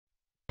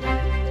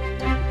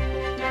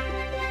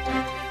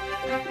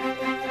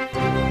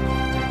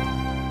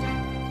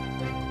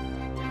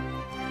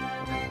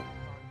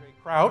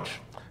Crouch.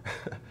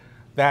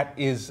 That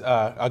is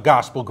a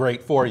gospel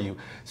great for you.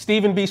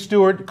 Stephen B.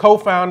 Steward,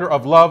 co-founder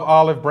of LOV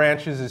Olive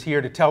Branches, is here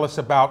to tell us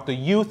about the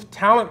Youth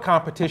Talent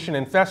Competition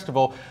and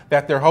Festival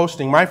that they're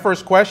hosting. My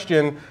first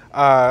question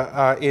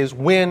is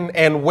when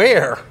and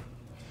where?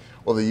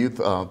 Well, the Youth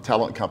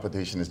Talent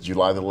Competition is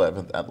July the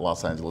 11th at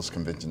Los Angeles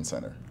Convention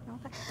Center.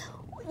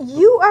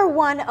 You are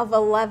one of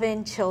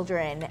 11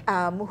 children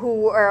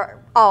who are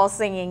all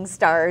singing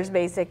stars,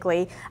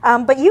 basically.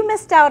 But you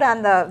missed out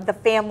on the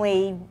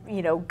family,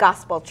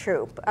 gospel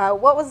troupe.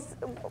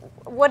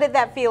 What did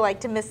that feel like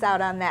to miss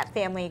out on that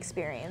family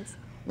experience?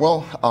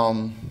 Well,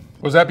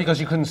 was that because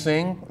you couldn't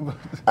sing?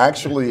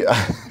 Actually,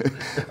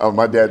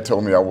 my dad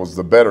told me I was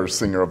the better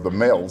singer of the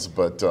males,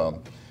 but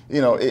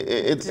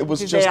it was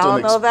just. Did they all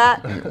know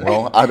that?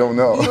 Well, I don't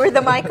know. You were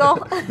the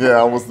Michael?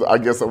 Yeah, I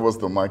guess I was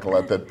the Michael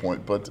at that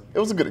point, but it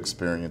was a good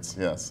experience,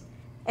 yes.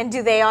 And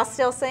do they all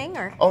still sing?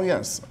 Or? Oh,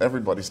 yes.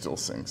 Everybody still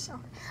sings.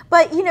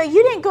 But, you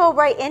didn't go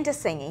right into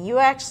singing. You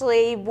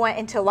actually went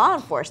into law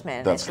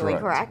enforcement initially,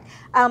 That's correct?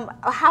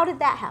 How did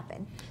that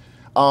happen?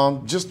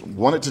 Just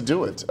wanted to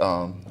do it.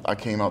 I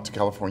came out to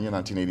California in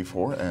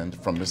 1984 and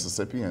from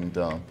Mississippi, and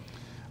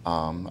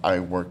I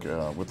work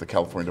with the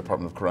California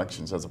Department of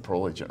Corrections as a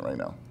parole agent right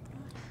now.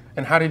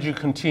 And how did you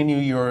continue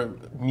your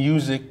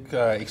music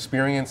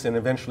experience and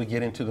eventually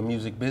get into the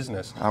music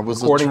business? I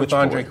was recording a with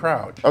Andre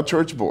Crouch. A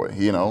church boy,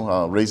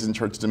 raised in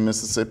church in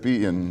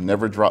Mississippi and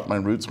never dropped my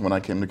roots when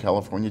I came to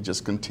California,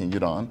 just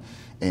continued on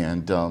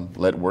and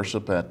led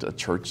worship at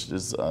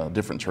churches,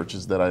 different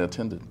churches that I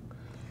attended.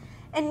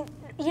 And,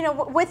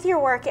 with your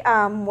work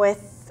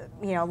with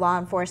law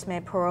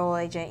enforcement, parole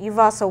agent, you've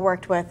also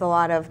worked with a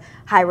lot of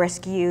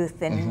high-risk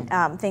youth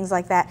and things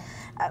like that.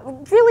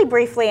 Really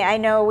briefly, I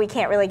know we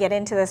can't really get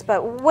into this,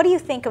 but what do you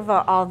think of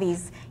all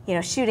these,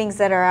 shootings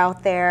that are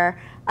out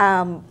there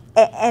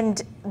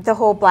and the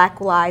whole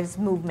Black Lives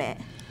movement?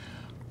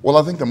 Well,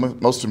 I think the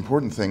most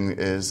important thing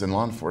is in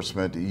law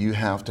enforcement, you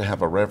have to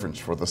have a reverence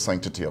for the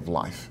sanctity of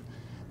life.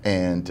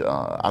 And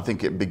I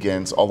think it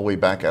begins all the way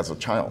back as a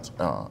child.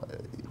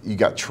 You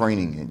got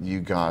training and you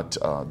got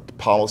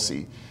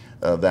policy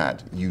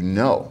that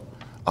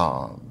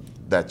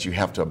that you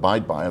have to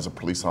abide by as a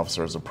police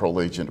officer, as a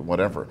parole agent,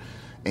 whatever.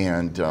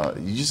 And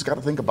you just got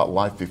to think about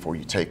life before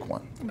you take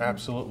one.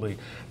 Absolutely.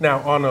 Now,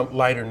 on a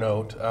lighter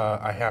note,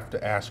 I have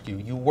to ask you,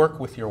 you work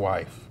with your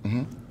wife.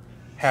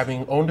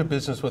 Having owned a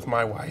business with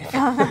my wife,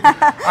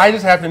 I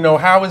just have to know,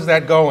 how is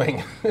that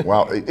going?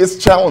 Well, it's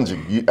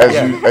challenging,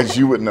 as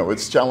you would know.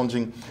 It's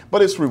challenging,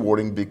 but it's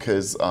rewarding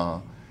because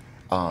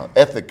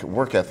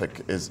work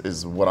ethic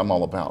is what I'm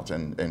all about,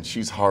 and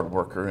she's a hard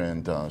worker,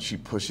 and she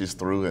pushes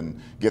through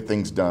and get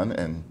things done.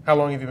 And how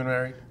long have you been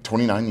married?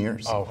 29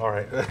 years. Oh, all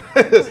right.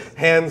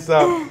 Hands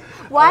up.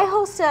 Why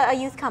host a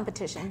youth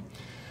competition?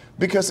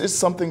 Because it's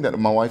something that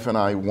my wife and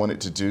I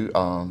wanted to do.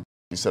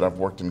 You said I've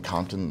worked in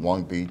Compton,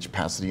 Long Beach,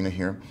 Pasadena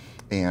here,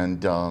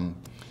 and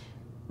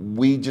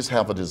we just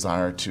have a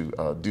desire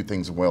to do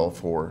things well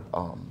for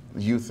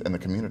youth in the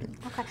community.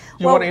 Okay.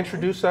 You want to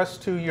introduce us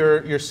to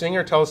your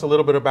singer? Tell us a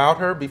little bit about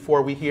her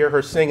before we hear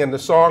her sing. And the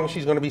song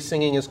she's going to be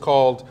singing is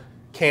called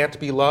Can't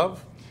Be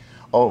Love.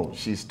 Oh,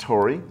 she's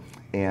Tori,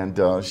 and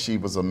she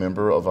was a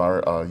member of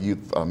our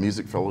Youth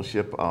Music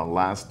Fellowship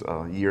last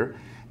year,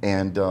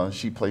 and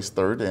she placed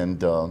third,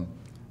 and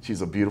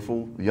she's a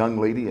beautiful young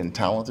lady and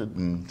talented.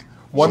 And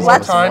one more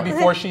time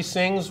before she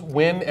sings,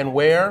 when and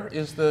where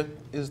is the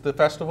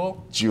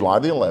festival? July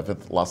the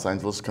 11th, Los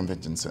Angeles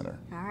Convention Center.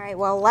 All right,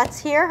 well, let's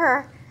hear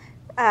her.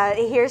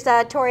 Here's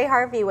Tori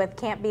Harvey with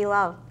Can't Be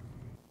Love.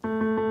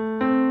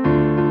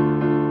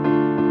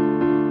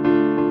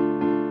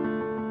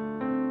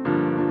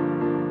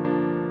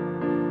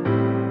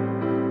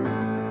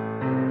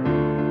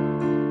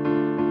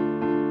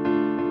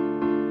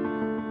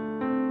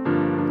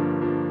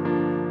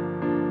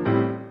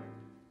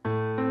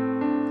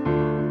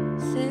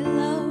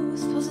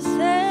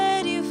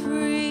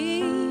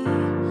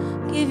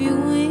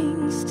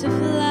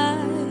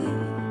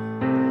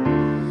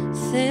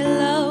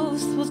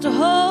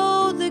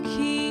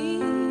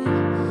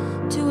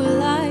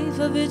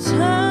 Of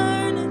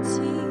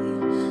eternity,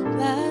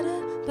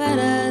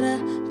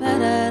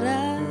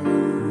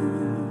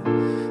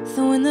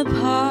 so when the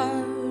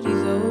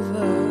party's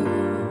over,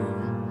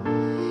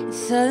 it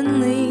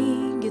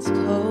suddenly gets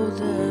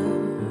colder.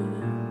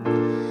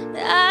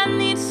 I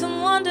need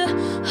someone to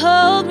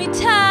hold me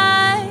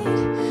tight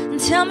and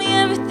tell me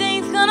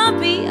everything's gonna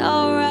be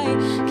alright.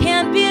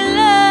 Can't be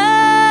love,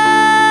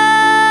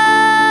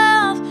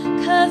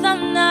 'cause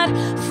I'm not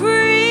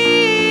free.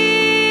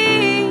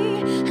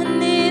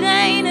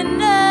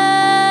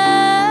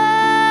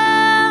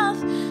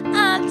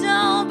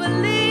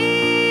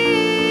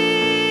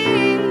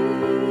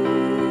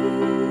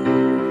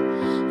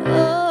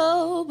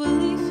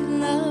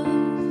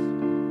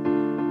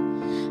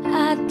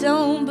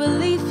 Don't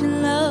believe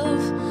in love,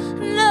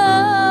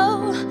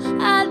 no,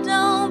 I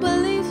don't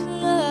believe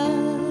in love.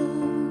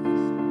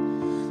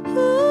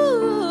 Ooh.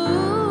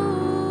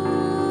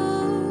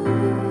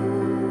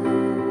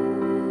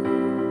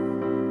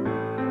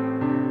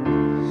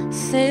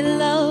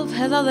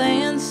 has all the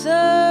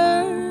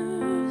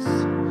answers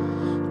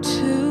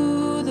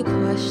to the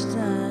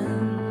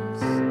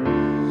questions.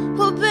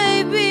 Well,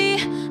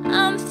 baby,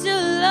 I'm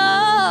still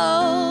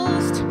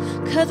lost,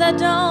 'cause I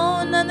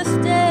don't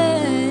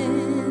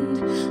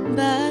understand.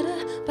 Ba-da,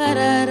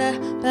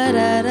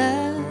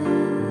 ba-da-da.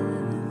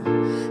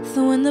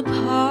 So when the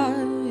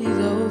party's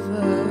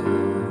over,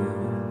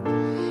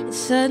 it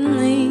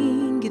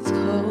suddenly gets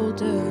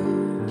colder.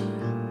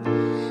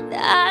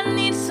 I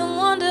need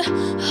someone to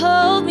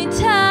hold me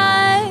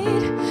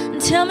tight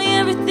and tell me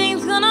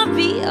everything's gonna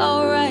be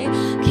alright.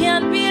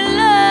 Can't be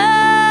love,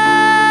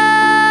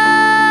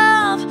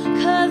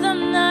 'cause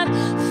I'm not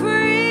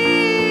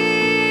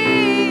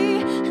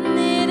free, and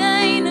it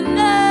ain't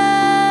enough.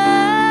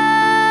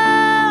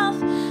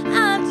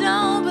 I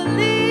don't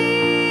believe.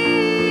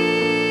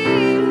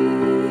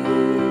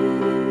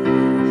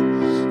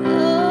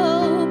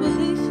 Oh,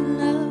 belief in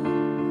love.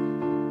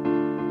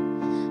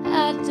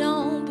 I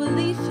don't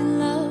believe in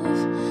love.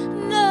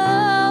 No,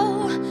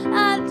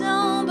 I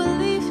don't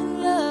believe in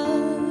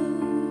love.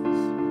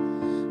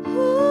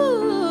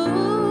 Ooh.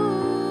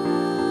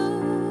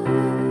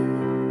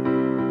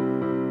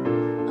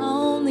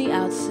 On the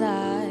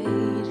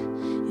outside,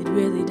 it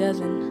really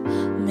doesn't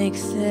make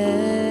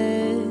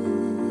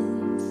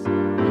sense.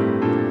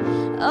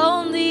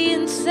 On the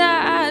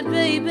inside,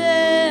 baby,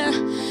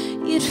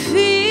 it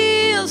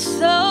feels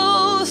so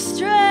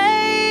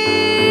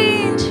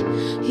strange.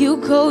 You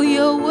go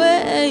your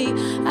way,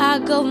 I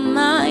go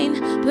mine,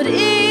 but